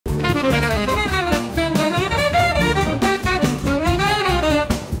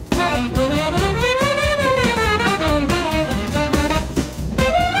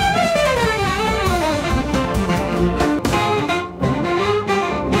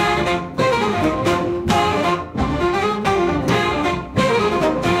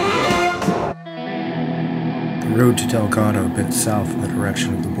to Delgado bent south in the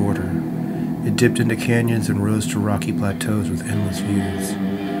direction of the border. It dipped into canyons and rose to rocky plateaus with endless views.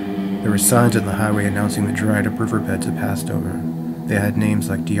 There were signs on the highway announcing the dried-up riverbeds it passed over. They had names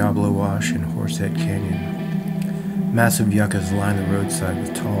like Diablo Wash and Horsehead Canyon. Massive yuccas lined the roadside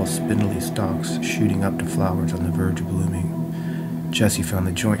with tall, spindly stalks shooting up to flowers on the verge of blooming. Jesse found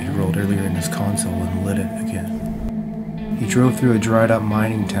the joint he rolled earlier in his console and lit it again. He drove through a dried-up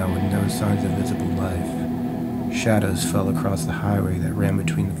mining town with no signs of visible life. Shadows fell across the highway that ran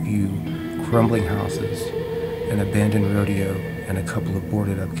between the few crumbling houses, an abandoned rodeo, and a couple of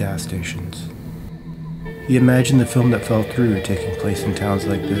boarded-up gas stations. He imagined the film that fell through taking place in towns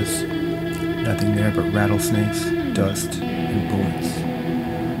like this. Nothing there but rattlesnakes, dust, and bullets.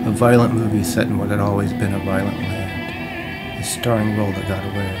 A violent movie set in what had always been a violent land. A starring role that got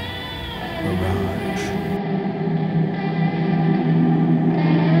away. Mirage.